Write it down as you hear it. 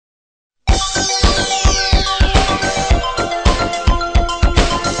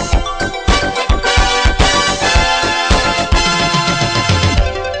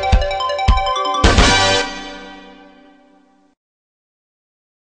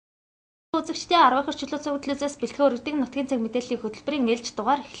Үзэгчдийн 10 их орчуулсан хөтлөөс бэлтгэн өргөдөг нутгийн цаг мэдээллийн хөтөлбөрийн ээлж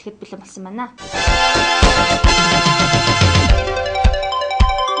дугаар эхлэхэд бэлэн болсон байна.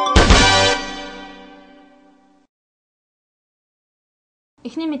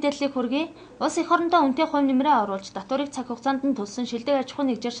 Эхний мэдээллийг хүргэе. Улс эх орондоо үнэтэй хувь нэмрээ оруулж, татварыг цаг хугацаанд нь төлсөн шилдэг аж ахуй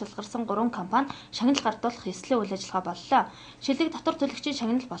нэгжээр шалгарсан 3 компани шагнал гардуулах эслийн үйл ажиллагаа боллоо. Шилдэг татвар төлөгчийн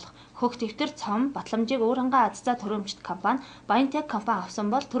шагнал болох Хөх дэвтэр цом батламжийг өөр хангаа азцаа төрөмжт компани Баянтек компани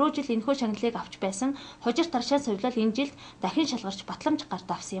авсан бол түрүү жил энэхүү шагналыг авч байсан хожир таршаа сувлал энэ жилд дахин шалгарч батламж гарт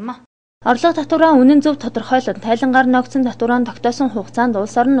авсан юм а. Орлого татвараа үнэн зөв тодорхойлон тайлангаар ногдсон татвараа тогтоосон хугацаанд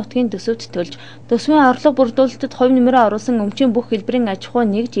улс орон нутгийн төсөвт төлж төсвийн орлого бүрдүүлэлтэд хувь нэмрээ оруулсан өмчийн бүх хэлбэрийн аж ахуй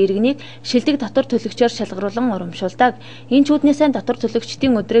нэгж иргэнийг шилдэг татвар төлөгчөөр шалгаруулан урамшуулдаг. Энэ чүүднээсээ татвар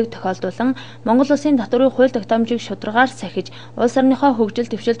төлөгчдийн өдрийг тохиолдуулан Монгол улсын татварын хууль тогтоомжийг шударгаар сахиж улс орныхоо хөгжил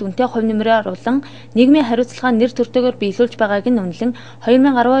дэвшилд үнэтэй хувь нэмрээ оруулан нийгмийн хариуцлагаа нэр төртөөр биелүүлж байгааг нь үнэлэн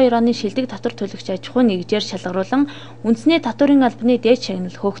 2012 оны шилдэг татвар төлөгч аж ахуй нэгжээр шалгаруулан үндэсний татварын албаны дээд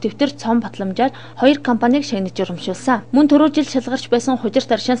шагнал Хөх дэвтэр батламжаар 2 компаниг шагнаж урамшуулсан. Мөн түрүү жил шалгарч байсан хужир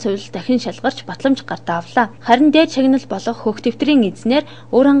таршаан сувил дахин шалгарч батламж гарт авлаа. Харин дээд шагнал болох Хөх дэвтрийн эзнэр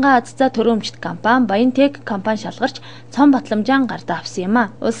өөр хангаа азцаа төрөмжт компани Баянтек компани шалгарч цом батламжаан гарт авсан юм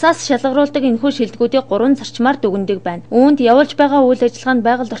а. Улсаас шалгаруулдаг энэхүү шилдэгүүдийг 3 зарчмаар дүгндэг байна. Үүнд явуулж байгаа үйл ажиллагаанд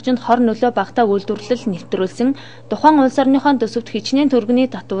байгаль орчинд хор нөлөө багтаа үйлдвэрлэл нэвтрүүлсэн, тухайн улс орныхон төсөвт хичнээн төргөний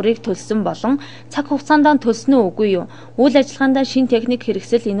татварыг төлсөн болон цаг хугацаанд төлсөн үү үгүй юу? Үйл ажиллагаанд шин техник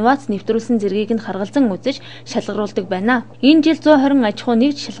хэрэгсэл инновац нэвтрүүлсэн зэргийг нь харгалзан үзэж шалгаруулдаг байна. Энэ жил 120 аж ахуй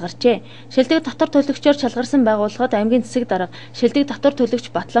нэгж шалгарчээ. Шилдэг татвар төлөгчөөр шалгарсан байгууллагад аймгийн засаг дарга шилдэг татвар төлөгч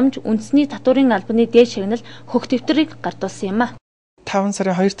батламж үндэсний татварын албаны дээд шагнал Хөх дэвтрийг гартуулсан юм а. 5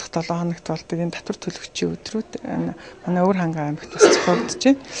 сарын 2 дахь 7 хоногт болдог энэ татвар төлөгчийн өдрүүд манай өөр хангаа аймагт бас зохиогдож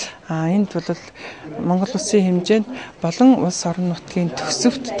байна. Энд бол Монгол улсын хэмжээнд болон улс орон нутгийн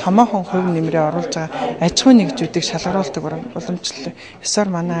төсөвт томоохон хувь нэмрээ оруулж байгаа аж ахуй нэгжүүдийг шалгаруулдаг уламжлал. Ёсоор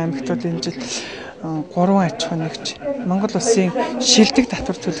манай аймагт бол энэ жил 3 аж ахуй нэгж Монгол улсын шилдэг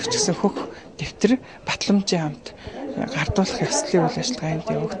татвар төлөгч гэсэн Хөх дэвтэр батламжийн хамт гардуулах ёслолын үйл ажиллагаа энд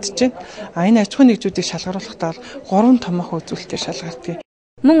явагдаж байна. Энэ аж ахуй нэгжүүдийг шалгаруулахдаа 3 томоохон үзүүлэлтээр шалгардгийг.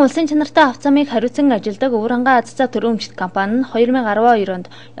 Мөн улсын чанартай авах замыг хариуцан ажилдаг өөр хангаа азцаа төрөмжт компани нь 2012 онд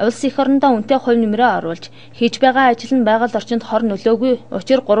улс эх орондоо үнэтэй хувь нэмрээ оруулж хийж байгаа ажил нь байгаль орчинд хор нөлөөгүй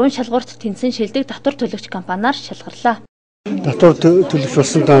учир 3 шалгуурт тэнцэн шилдэг татвар төлөгч компаниар шалгарлаа. Татвар төлөгч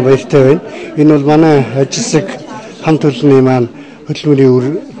болсон таа баяртай байна. Энэ бол манай ажилсаг хамт олонны маань хөдөлмөрийн үр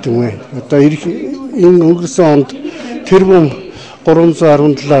дүн байна. Одоо энэ өнгөрсөн онд тэрбум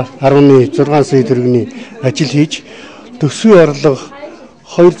 317.6 сая төгрөгийн ажил хийж төсвийн орлого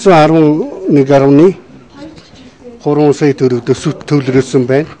 211.3 сая төгрөг төсөвт төвлөрсөн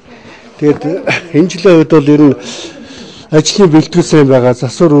байна. Тэгээд энэ жилийн үед бол ер нь ажлын бэлтгэл сайн байгаа,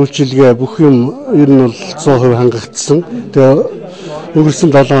 засвар үйлчилгээ бүх юм ер нь бол 100% хангагдсан. Тэгээд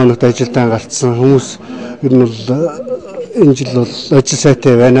өнгөрсөн 7 хоногт ажилдаа галтсан хүмүүс ер нь бол энэ жил бол ажил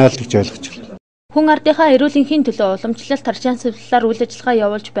сайтай байна л гэж ойлгож байна. Хүн ардынхаа эрүүл энхийн төлөө уламжлалт таршаан сувиллаар үйл ажиллагаа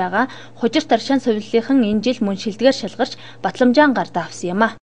явуулж байгаа хужир таршаан сувиллынхан энэ жил мөн шилдгээр шалгарч батламжаан гарт авсан юм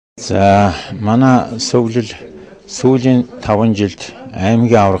а. За манай сувлал сүүлийн 5 жилд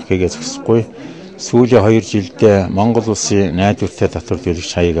аймгийн аврах гэгээ зогсохгүй. Сүүлийн 2 жилдээ Монгол улсын найдвартай татвар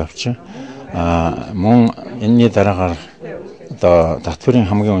төлөгч хаяг авч мөн энэний дараагаар одоо татварын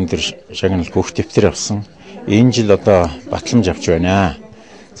хамгийн өндөр шагнал Хөх дэвтэр авсан. Энэ жил одоо батламж авч байна.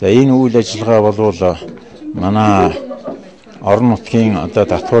 За энэ үйл ажиллагаа болвол манай орон нутгийн одоо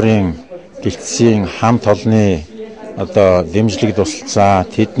татварын гэлтсийн хамт олонны одоо дэмжлэг тусалцаа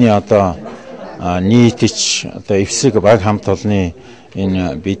тэдний одоо нийтч одоо эвсэг баг хамт олонны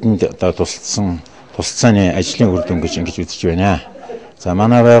энэ бидэнд одоо тусалцааны ажлын үр дүн гэж ингэж үзэж байна. За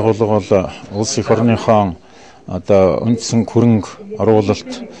манай байгууллага бол улс эх орныхон одоо үндсэн хөрөнгө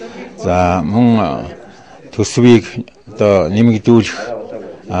оруулалт за мөн төсвийг одоо нэмэгдүүлэх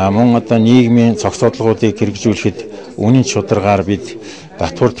мөн одоо нийгмийн зохицуулгуудыг хэрэгжүүлэхэд үнэн шударгаар бид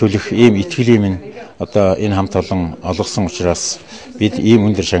татвар төлөх ийм итгэлийг минь одоо энэ хамт олон олгосон учраас бид ийм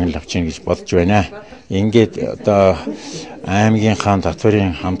өндөр шагнал авч ийн гэж бодож байна. Ингээд одоо аймгийнхаа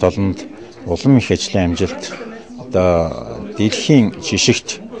татварын хамт олонд улам их ажлын амжилт одоо дэлхийн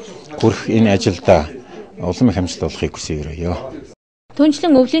жишгт хүрэх энэ ажилда улам их амжилт олохыг хүсье.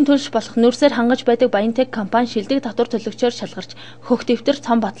 Түнчлэн өвлийн төлш болох нүрсээр хангаж байдаг Баянтек компани шилдэг татвар төлөгчөөр шалгарч Хөх дэвтэр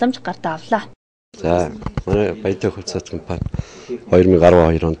цом батламж гарт авлаа. За манай Баянтек хувьцаат компани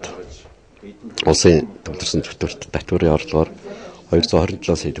 2012 онд улсын төвлөрсөн зөвтөлт татварын орлогоор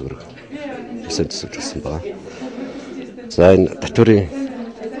 227 сая төгрөг төсөвлөсөн байна. За энэ татварын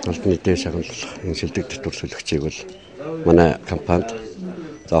албаны дээд шагналах энэ шилдэг татвар төлөгчийг бол манай компанид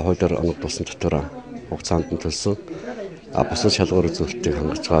За хуулиар оногдуулсан татвар хугацаанд нь төлсөн. Бусад шалгуур үзүүлэлтийг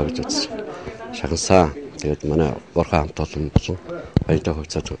хангаж байгаа гэж үзэж шагнасаа. Тэгээд манай Борхон хамт олон болон баялаг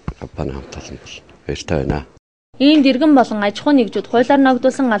хувьцаа компани хамт олон бол баяртай байна. Иймд иргэн болон аж ахуйн нэгжүүд хуулиар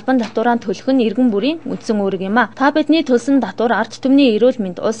ногдуулсан албан татвараа төлөх нь иргэн бүрийн үндсэн үүрэг юм а. Та бидний төлсөн татвар ард түмний эрүүл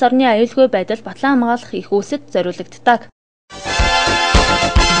мэнд, улс орны аюулгүй байдал батлан хамгаалах их үүсэд зориулагддаг.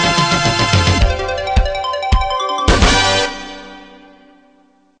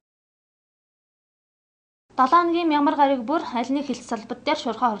 Далаангийн Мямар гариг бүр аль нэг хэлц салбад дээр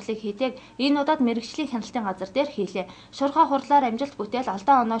шуурхай хурлыг хийдэг. Энэ удаад мэрэгжлийн хяналтын газар дээр хийлээ. Шуурхай хурлаар амжилт бүтээл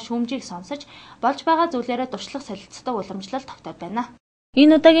алдаа оноо шүүмжийг сонсож болж байгаа зүйлээрээ дуршлах солилцдог уламжлал тогтоод байна.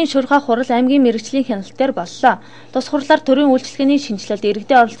 Энэ удаагийн шуурхай хурал аймгийн мэрэгжлийн хяналт дээр боллоо. Тус хурлаар төрийн үйлчлэгээний шинжилэлд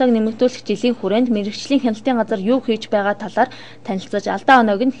иргэдийн орлогыг нэмэгдүүлэх жилийн хүрээнд мэрэгжлийн хяналтын газар юу хийж байгаа талаар танилцаж алдаа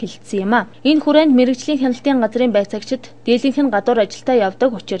оноог нь хэлэлцсэн юм а. Энэ хүрээнд мэрэгжлийн хяналтын газрын байцаагчид дийлэнх нь гадуур ажилдаа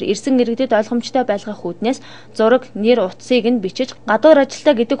явдаг учраас ирсэн иргэдэд ойлгомжтой байлгах үүднээс зураг, нэр, утсыг нь бичиж гадуур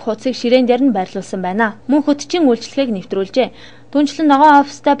ажилдаа гэдэг хуудсыг ширээн дээр нь байрлуулсан байна. Мөн хөтчийн үйлчлэгээг нэвтрүүлжээ. Түнчлэн ногоон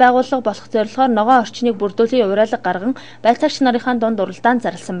офстай байгууллага болох зорилгоор ногоон орчныг бүрдүүлэн уриалга гарган байцаагч нарынхаа дунд уралдаан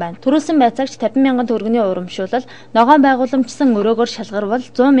зарласан байна. Төрүүлсэн байцаагч 50,000 төгрөгийн урамшуулал, ногоон байгууламжсан өрөөгөр шалгарвал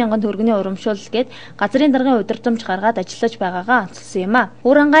 100,000 төгрөгийн урамшуулал гээд газрын даргын удирдамж гаргаад ажиллаж байгаагаа онцлсан юм а.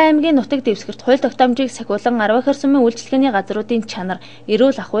 Урангай аймгийн нутаг дэвсгэрт хууль тогтоомжийг сахиулан 10 ихэр сумын үйлчлэгээний газруудын чанар,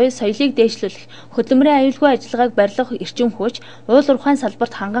 эрүүл ахуй, соёлыг дээшлүүлэх, хөдөлмөрийн аюулгүй ажиллагааг барилгах эрчим хүч, уул уурхайн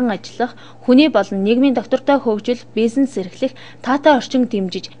салбарт ханган ажиллах, хүний болон нийгмийн доктортой хөгжил, бизнес эрхлэх, таатай орчин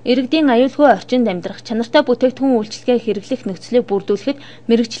дэмжиж, иргэдийн аюулгүй орчинд амьдрах, чанартай бүтээгдэхүүн үйлчлэгээ хэрэглэх нөхцөлийг бүрдүүлэхэд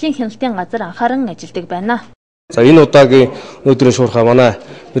мэрэгжлийн хяналтын газар анхааран ажилладаг байна. За энэ удаагийн өнөөдрийн шуурхай манай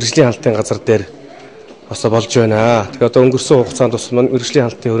мэрэгжлийн хяналтын газар дээр бас болж байна. Тэгэхээр одоо өнгөрсөн хугацаанд бас мэрэгжлийн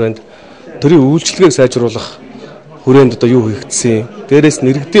хяналтын хүрээнд төрийн үйлчлэгийг сайжруулах хүрээнд одоо юу хийгдсэн. Дээрээс нь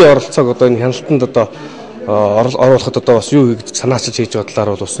иргэдийн оролцоог одоо энэ хяналтанд одоо оруулахад одоо бас юу хийгдэж санаачилж хийж байгаа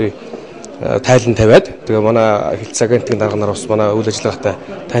талаар бол бас тайлан тавиад тэгээ манай хэлтс агентийн дарга нар бас манай үйл ажиллагаатай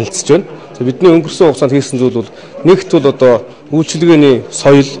танилцж байна. Бидний өнгөрсөн хугацаанд хийсэн зүйл бол нэгт бол одоо үйлчилгээний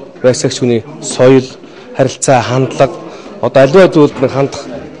соёл, байцаагч хүний соёл, харилцаа, хандлага одоо аливаа зүйлд нэг хандах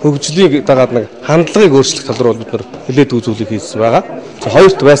хөгжлийг дагаад нэг хандлагыг өөрчлөх тал руу бид нар нэлээд үзүүлэг хийсэн байгаа.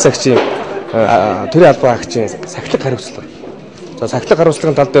 Хоёрт байцаагчийн төрийн албан агчийн сахилга хариуцлага. За сахилга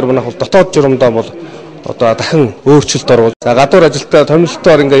хариуцлагын тал дээр манайх бол дотоод журамдаа бол одоо дахин өөрчлөлт оруулж гадуур ажилдаа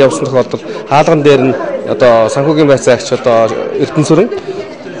томилолтоор ингээд явсан тохиолдолд хаалган дээр нь одоо санхүүгийн байцаагч одоо Эрдэнэсүрэн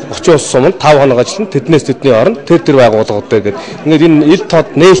 30 ус суманд 5 хоног ажиллана. Тэднээс тэдний оронд тэр байгууллагууд дээр ингээд энэ ил тод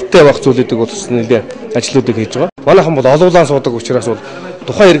нээлттэй байх зүйлүүдийг бол нэлээ ажлуудыг хийж байгаа. Манайхан бол олуулаан суудаг учраас бол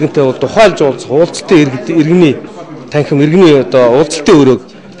тухайн иргэнтэй бол тухайлж уулзалтын иргэний танхим иргэний одоо уулзалтын өрөөг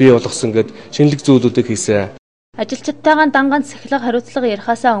бий болгосон ингээд шинэлэг зүйлүүдийг хийсэн. Ажилчдтайгаа данган сахилга хариуцлага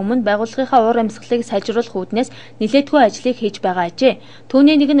ярихаасаа өмнө байгууллагынхаа уур амьсгалыг сайжруулах үүднээс нэлээдгүй ажлыг хийж байгаа ажээ.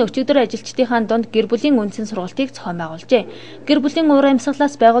 Түүний нэг нь өчигдөр ажилчдынхаа дунд гэр бүлийн үндсэн сургалтыг зохион байгуулжээ. Гэр бүлийн уур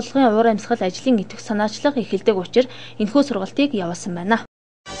амьсгалаас байгууллагын уур амьсгал ажлын идэвх санаачлага эхэлдэг учраас энэхүү сургалтыг явуулсан байна.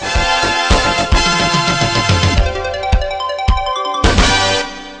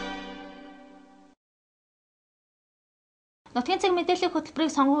 Нутгийн цаг мэдээллийн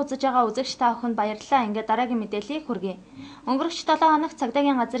хөтөлбөрийг сонгон үзэж байгаа үзэгч та бүхэнд баярлалаа. Ингээд дараагийн мэдээллийг хүргэе. Өнгөрөх 7 хоногт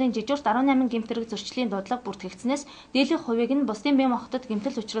цагдаагийн газрын жижүүрт 18 гэмтрэг зөрчлийн дуудлага бүртгэгдснээс дийлэнх хувийг нь бусдын бие махбодод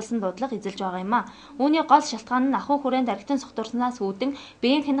гэмтэл учруулсан дуудлага эзэлж байгаа юм а. Үүний гол шалтгаан нь ахуй хүрээнд архитын согтурснаас үүдэн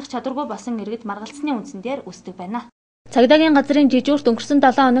биеийн хянах чадваргүй болсон иргэд маргалцсны үндсэн дээр үүсдэг байна. Цагдаагийн газрын жижүүрт өнгөрсөн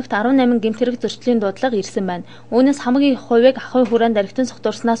 7 хоногт 18 гэмтрэг зөрчлийн дуудлага ирсэн байна. Үүнээс хамгийн их хувийг ахуй хүрээнд архитын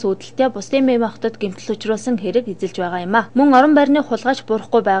согтурснаас үүдэлтэй бусдын бие махбодод гэмтэл учруулсан хэрэг эзэлж байгаа юм а. Мөн орон байрны хулгайч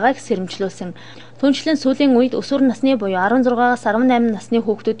буурахгүй байгааг сэрэмжлүүлсэн. Түүнчлэн сүүлийн үед өсвөр насны буюу 16-аас 18 насны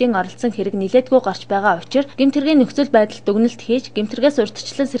хүүхдүүдийн оролцсон хэрэг нэлээдгүй гарч байгаа учраас гэмтэргийн нөхцөл байдал дүгнэлт хийж гэмтэргээс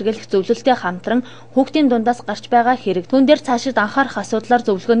урьдчилан сэргийлэх зөвлөлтөд хамтран хүүхдийн дундаас гарч байгаа хэрэг түн дээр цаашид анхаарах асуудлаар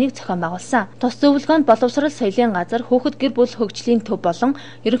зөвлөгөөнийг зохион байгуулсан. Тус зөвлөгөөнд боловсрол соёлын газар, хүүхэд гэр бүл хөгжлийн төв болон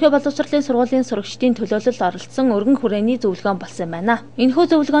ерөнхий боловсролын сургуулийн сурагчдын төлөөлөлд оролцсон өргөн хүрээний зөвлөгөөн болсон байна.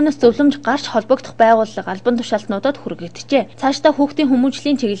 Энэхүү зөвлөгөөнөөс зөвлөмж гарч холбогдох байгууллага албан тушаалтнуудад хүргэгдэжээ. Цаашдаа хүүхдийн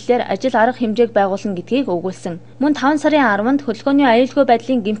хүмүүжлийн чиглэлээр ажил арга хэмжээг байгуулна гэдгийг өгүүлсэн. Мөн 5 сарын 10-нд хөдөлгөөний аюулгүй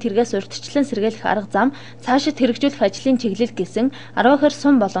байдлын гэмт хэрэгээс урьдчилан сэргийлэх арга зам, цаашид хэрэгжүүлэх ажлын чиглэл гэсэн 10 ихэр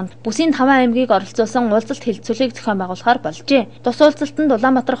сум болон бүсийн 5 аймгийг оролцуулсан уулзалт хэлэлцүүлгийг зохион байгуулахаар болжээ. Тус уулзалтанд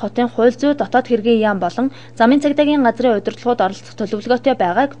Улаанбаатар хотын хууль зүй, дотоод хэргийн яам болон замын цагдаагийн газрын удирдлагууд оролцох төлөвлөгөөтэй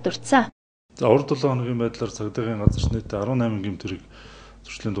байгааг дурдсан. За урд 7 хоногийн байдлаар цагдаагийн газар нийт 18 гэмт хэрэг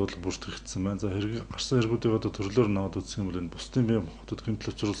зөрчлийн дуудлага бүртгэгдсэн байна. За гарсан хэрэгүүдийг одоо төрлөөр наваад үзэх юм бол энэ бусдын бие махбодод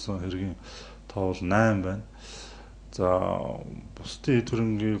гэмтэл учруулсан хэргийн тоо бол 8 байна. За бусдын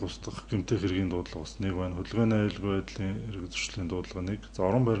төрөнгийг устгах гэмтэх хэргийн дуудлага бас нэг байна. Хөдөлгөөний аюулгүй байдлын хэрэг зөрчлийн дуудлага нэг. За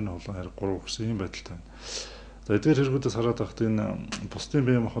орон байрны хулгай хэрэг 3 гэсэн ийм байдалтай байна. За эдгээр хэрэгүүдээс хараад байхад энэ бусдын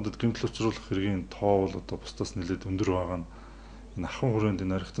бие махбодод гэмтэл учруулах хэргийн тоо бол одоо бусдаас нэлээд өндөр байгаа нь энэ ахын хүрээнд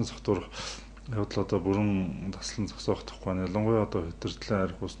энэ архитын согтуурах явдал одоо бүрэн таслан зогсоох тухгүй. Ялангуяа одоо хэтэрдлэн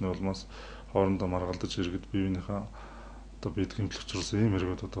арх усны улмаас хоорондоо маргалдаж иргэд биеийнхээ одоо бид гэмтэл учруулсан ийм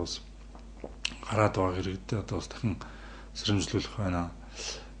хэрэгүүд одоо бас гараад байгаа хэрэгтэй одоо бас дахин сэрэмжлүүлэх байна.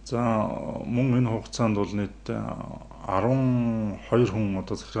 За мөн энэ хугацаанд бол нийт 12 хүн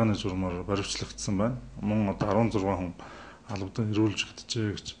одоо захиргааны журмаар баривчлагдсан байна. Мөн одоо 16 хүн албадан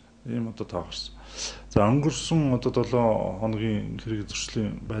ирүүлжигдэжээ гэж ийм одоо тоо гарсан. За өнгөрсөн одоо 7 хоногийн хэрэг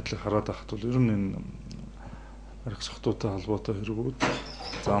зөрчлийн байдлыг хараад байхад бол ер нь энэ арх сохтуутай холбоотой хэрэгүүд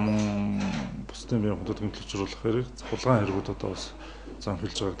за мөн бусдын бие махбодод гэмтэл учруулах хэрэг, хулгайн хэрэгүүд одоо бас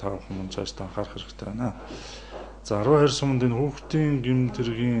занхилж байгааг та бүхэн мөн цааш та анхаарах хэрэгтэй байна. За 12 суманд энэ хүүхдийн гэмт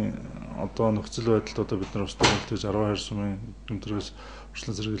хэргийн одоо нөхцөл байдалд одоо бид нар устдах хэлтэж 12 сумын гэмт хэрэгээс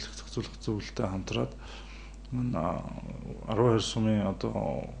урьдчилан сэргийлэх зохицуулах зөвлөлтөд хамтраад 12 сумын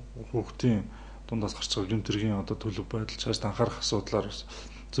одоо хүүхдийн дундаас гарч байгаа гэмт хэргийн одоо төлөв байдал цааш анхаарах асуудлаар бас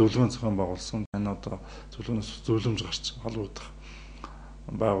зөвлөгөө зохион байгуулсан. Энэ одоо зөвлөгөөнөөс зөвлөмж гарч холбогдох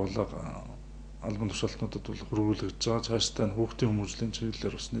байгууллага албан тушаалтнуудад бол хөрвүүлэгдэж байгаа. Цаашдаа хүүхдийн хүмүүжлийн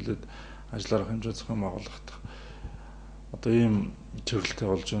чиглэлээр бас нэлээд ажиллах хэмжээ зохион байгуулагдах одоо ийм чиглэлтэй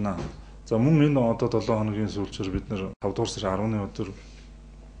болж байна. За мөн энэ одоо 7 хоногийн сүүлчээр бид нэр 5 дугаар сарын 10-ны өдөр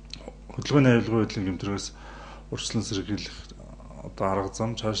хөдөлгөөний аюулгүй байдлын гэмтрээс урьдчилан сэргийлэх одоо арга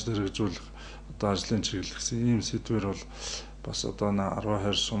зам цааш хэрэгжүүлэх одоо ажлын чиглэл гэсэн ийм сэдвэр бол бас одоо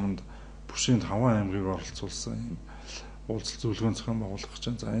 12 суманд бүшийн 5 аймгийг оролцуулсан ийм уулзалт зөвлөгөөн зохион байгуулах гэж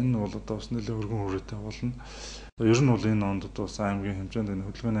байна. За энэ бол одоо бас нэлээд өргөн хүрээтэй болно. Ер нь бол энэ онд одоо бас аймгийн хэмжээнд энэ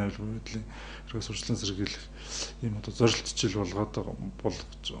хөдөлгөөний аюулгүй байдлын хэрэгс урьдчилан сэргийлэх ийм одоо зорилтчил болгоод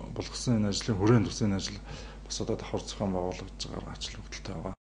болгосон энэ ажлын хүрээнд үсэн ажил бас одоо давхар зохион байгуулагдж байгаа ажил хөдөлтэй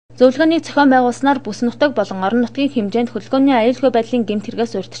байгаа. Зөвлөгөөнийг зохион байгуулснаар бүс нутаг болон орон нутгийн хэмжээнд хөдөлгөөний аюулгүй байдлын гэмт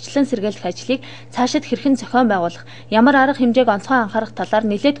хэрэгээс урьдчилан сэргийлэх ажлыг цаашид хэрхэн зохион байгуулах, ямар арга хэмжээг онцгой анхаарах талаар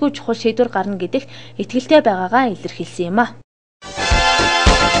нэлээдгүй чухал шийдвэр гарна гэдэгт итгэлтэй байгаагаа илэрхийлсэн юм а.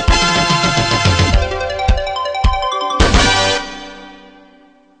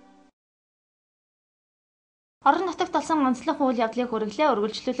 Орон нутагт болсон онцлог үйл явдлыг хүргэлээ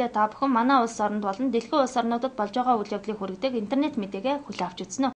үргэлжлүүлээ та бүхэн манай улс оронд болон дэлхийн улс орнуудад болж байгаа үйл явдлыг хүргэдэг интернет мэдээгээ хүлээн авч үзнэ.